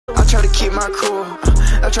keep my cool.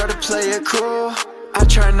 I try to play it cool. I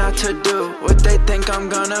try not to do what they think I'm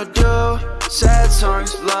gonna do. Sad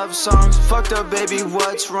songs, love songs, fucked up baby,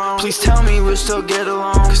 what's wrong? Please tell me we'll still get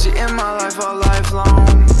along, cause you're in my life all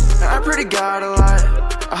lifelong. I pray to God a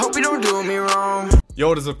lot, I hope you don't do me wrong. Yo,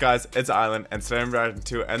 what is up guys, it's Island, and today I'm reacting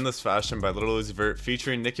to Endless Fashion by Lil Uzi Vert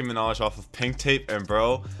featuring Nicki Minaj off of Pink Tape. And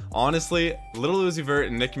bro, honestly, Lil Uzi Vert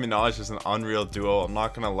and Nicki Minaj is an unreal duo, I'm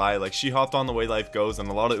not gonna lie. Like, she hopped on The Way Life Goes and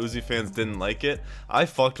a lot of Uzi fans didn't like it. I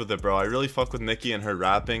fucked with it, bro. I really fucked with Nicki and her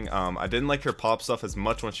rapping. I didn't like her pop stuff as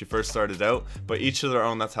much when she first started out, but each to their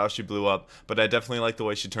own, that's how she blew up. But I definitely like the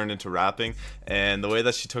way she turned into rapping, and the way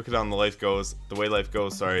that she took it on The Way Life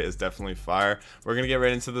Goes, sorry, is definitely fire. We're gonna get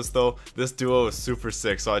right into this though. This duo is super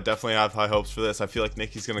sick, so I definitely have high hopes for this. I feel like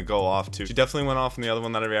Nicki's gonna go off too. She definitely went off in the other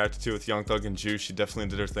one that I reacted to with Young Thug and Juice. She definitely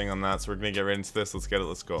did her thing on that, so we're gonna get right into this. Let's get it,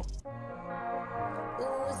 let's go.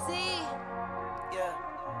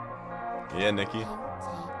 Yeah, Nicki.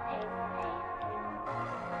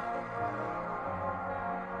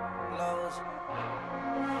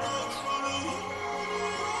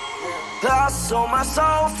 I sold my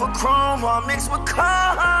soul for chrome, all mixed with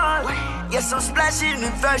corn. Yes, I'm splashing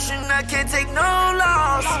in fashion, I can't take no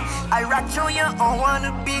loss. I rock Junior on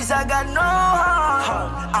wannabes, I got no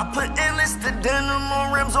heart. I put endless to denim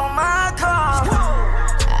on rims on my car.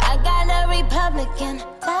 I got a Republican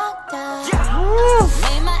doctor.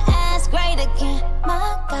 Made my ass great again,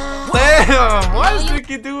 my God. Damn, why is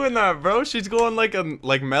Nicki doing that, bro? She's going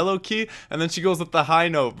like mellow key, and then she goes with the high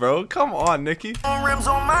note, bro. Come on, Nicki. Rims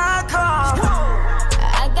on my car.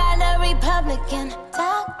 I got a Republican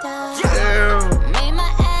doctor. Damn. Made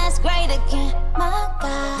my ass great again, my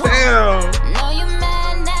God. Damn. Know you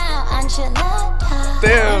mad now, aren't you?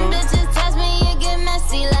 Damn. When bitches touch me, you get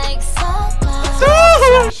messy like soccer.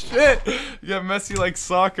 Oh shit, you get messy like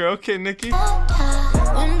soccer. Okay, Nicki.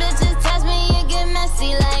 When bitches touch me, you get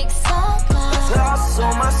messy like soccer. I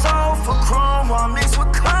sold my soul for chrome, all mixed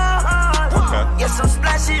with corn. Okay. Yes, I'm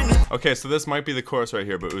splashing. Okay, so this might be the chorus right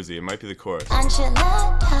here, but Uzi, it might be the chorus. When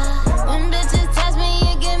bitches touch me,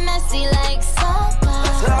 you get messy like soccer.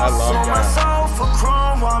 I love my soul for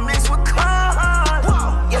chrome, all mixed with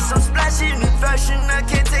corn. Yes, I'm splashing in fashion, I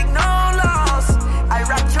can't take no loss. I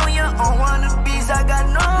rock Junior on wannabes, I got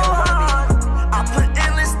no heart. I put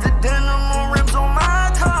endless to denim on rims on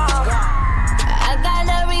my car. I got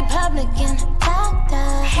a Republican doctor.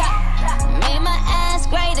 Made my ass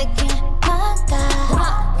great again, my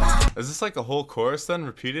God. Is this like a whole chorus then,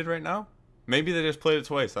 repeated right now? Maybe they just played it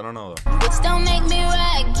twice, I don't know though. Bitch, don't make me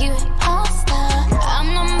rag you, poster.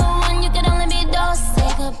 I'm number one, you can only be those. Say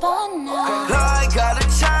goodbye now. I got a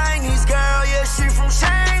Chinese girl, yeah, she from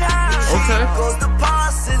Shanghai. Okay. She goes to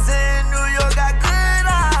Boston's in New York, got good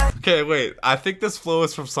eyes. Okay, wait, I think this flow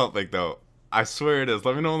is from something though. I swear it is.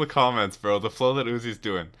 Let me know in the comments, bro, the flow that Uzi's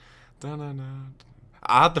doing.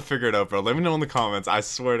 I'll have to figure it out, bro. Let me know in the comments. I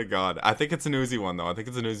swear to God. I think it's an Uzi one, though. I think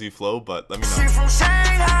it's an Uzi flow, but let me know. She from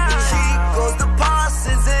Shanghai. She goes to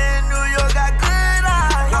Boston's in New York, got good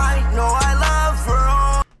eyes. I know I love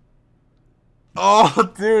her.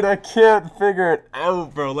 Oh, dude, I can't figure it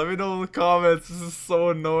out, bro. Let me know in the comments. This is so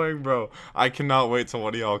annoying, bro. I cannot wait till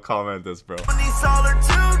one of y'all comment this, bro.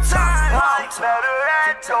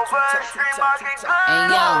 Hey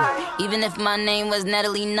yo, even if my name was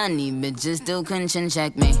Natalie Nunny, bitches still couldn't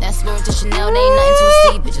check me. That spirit to Chanel, they nothing to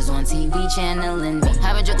see. Bitches on TV channeling me.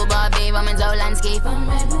 Have a joke about babe, I'm into landscape.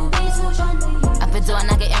 I put two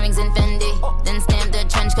Nike earrings in Fendi, then stamp the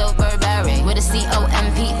trench coat Burberry with a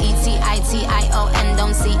COMPETITION.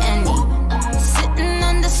 Don't see any. Sitting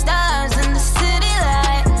under stars in the city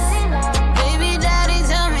lights. Baby daddy,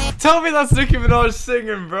 tell me. Tell me that's Nicki Minaj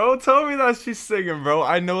singing, bro. Tell me that she's singing, bro.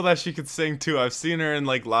 I know that she could sing too. I've seen her in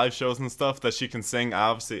like live shows and stuff that she can sing.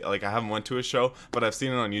 Obviously, like, I haven't went to a show, but I've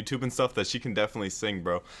seen it on YouTube and stuff that she can definitely sing,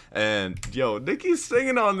 bro. And yo, Nicki's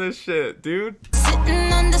singing on this shit, dude.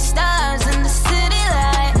 Sitting under stars in the city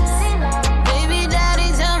lights. Baby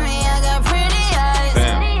daddy, tell me I got pretty eyes.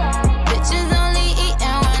 Damn. Bitches only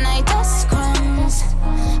eating when I dust crumbs.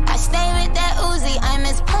 I stay with that Uzi, I'm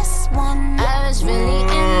his +1. I was really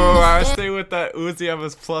I stay with that Uzi, I'm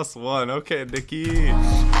his +1. Okay, Nicki.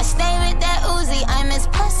 I stay with that Uzi, I'm his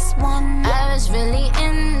 +1. I was really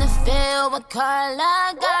in the field with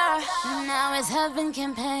COLLAB, girl. Now it's heaven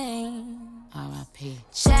campaign. R.I.P.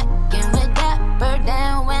 Checking with that bird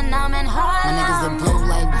down when I'm in Harlem. My niggas look blue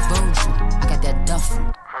like Virgil. I got that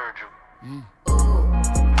duffel. Ooh,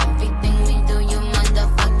 everything we do, you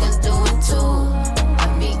motherfuckers do it too. I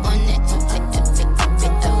be on it to take it too.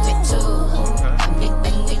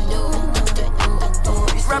 Everything we do.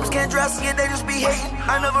 These rappers can't dress, yeah, they just be hating.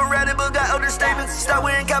 I never read it, but got older statements. Start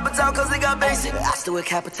wearing capital capital cause they got basic. I still wear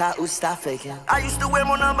capital, Uzi, stop faking. I used to wear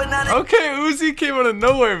more number 9. Okay, Uzi came out of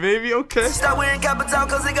nowhere, baby. Okay. Stop wearing capital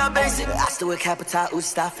cause they got basic. I still wear capital, Uzi,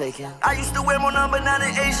 stop faking. I used to wear more number 9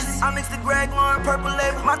 than Asians. I mixed the Greg Lauren purple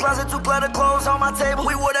label. My closet too cluttered, clothes on my table.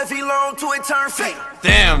 We wore that V-Lone till it turned fake.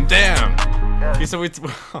 Damn. He said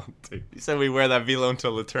we wear that V-Lone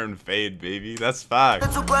till it turn fade, baby. That's fact.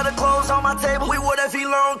 Too cluttered, clothes on my table. We wore that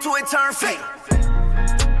V-Lone till it turned fake.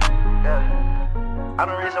 I'm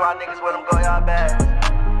the reason why niggas with them go y'all bad.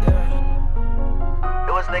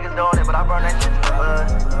 It was niggas doing it, but I brought that shit to the hood.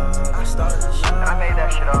 And I made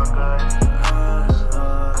that shit all good.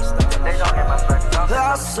 They don't get my strength.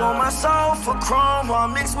 I sold my soul for chrome while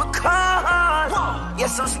mixed with cars.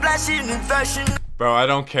 Yes, I'm splashing in fashion. Bro, I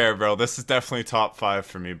don't care, bro. This is definitely top 5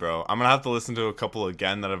 for me, bro. I'm gonna have to listen to a couple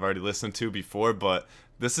again that I've already listened to before, but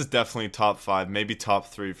this is definitely top 5, maybe top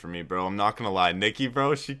 3 for me, bro. I'm not gonna lie. Nicki,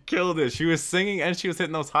 bro, she killed it. She was singing and she was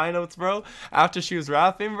hitting those high notes, bro, after she was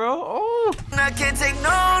rapping, bro. Oh! I can't take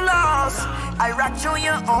no loss. I rock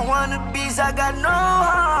Junior on wannabes, I got no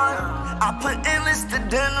heart. I put endless to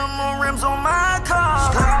denim on rims on my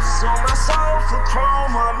car. Scraps on my soul for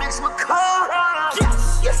chrome, I mix with color.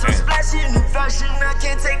 Yes, I'm splashing in fashion, I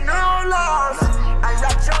can't take no loss. I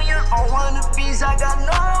rock Junior on wannabes, I got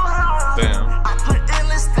no heart. Damn. I put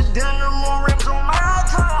endless to denim on rims on my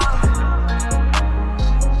car.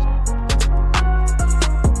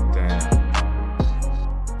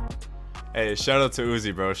 Hey, shout out to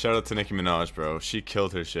Uzi, bro. Shout out to Nicki Minaj, bro. She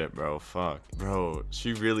killed her shit, bro. Fuck. Bro,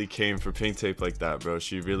 she really came for Pink Tape like that, bro.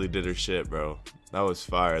 She really did her shit, bro. That was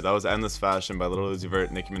fire. That was Endless Fashion by Lil Uzi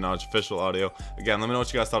Vert, Nicki Minaj, official audio. Again, let me know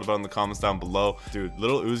what you guys thought about in the comments down below. Dude,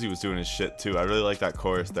 Lil Uzi was doing his shit too. I really like that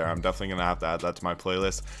chorus there. I'm definitely gonna have to add that to my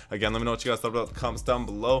playlist. Again, let me know what you guys thought about in the comments down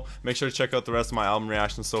below. Make sure to check out the rest of my album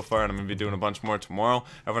reactions so far, and I'm gonna be doing a bunch more tomorrow.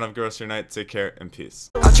 Everyone have a good rest of your night. Take care and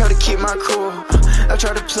peace. I try to keep my cool, I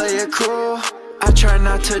try to play it cool. I try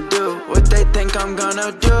not to do what they think I'm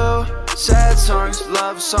gonna do. Sad songs,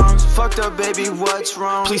 love songs, fucked up baby, what's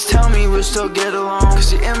wrong? Please tell me we'll still get along,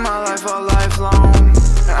 cause you're in my life all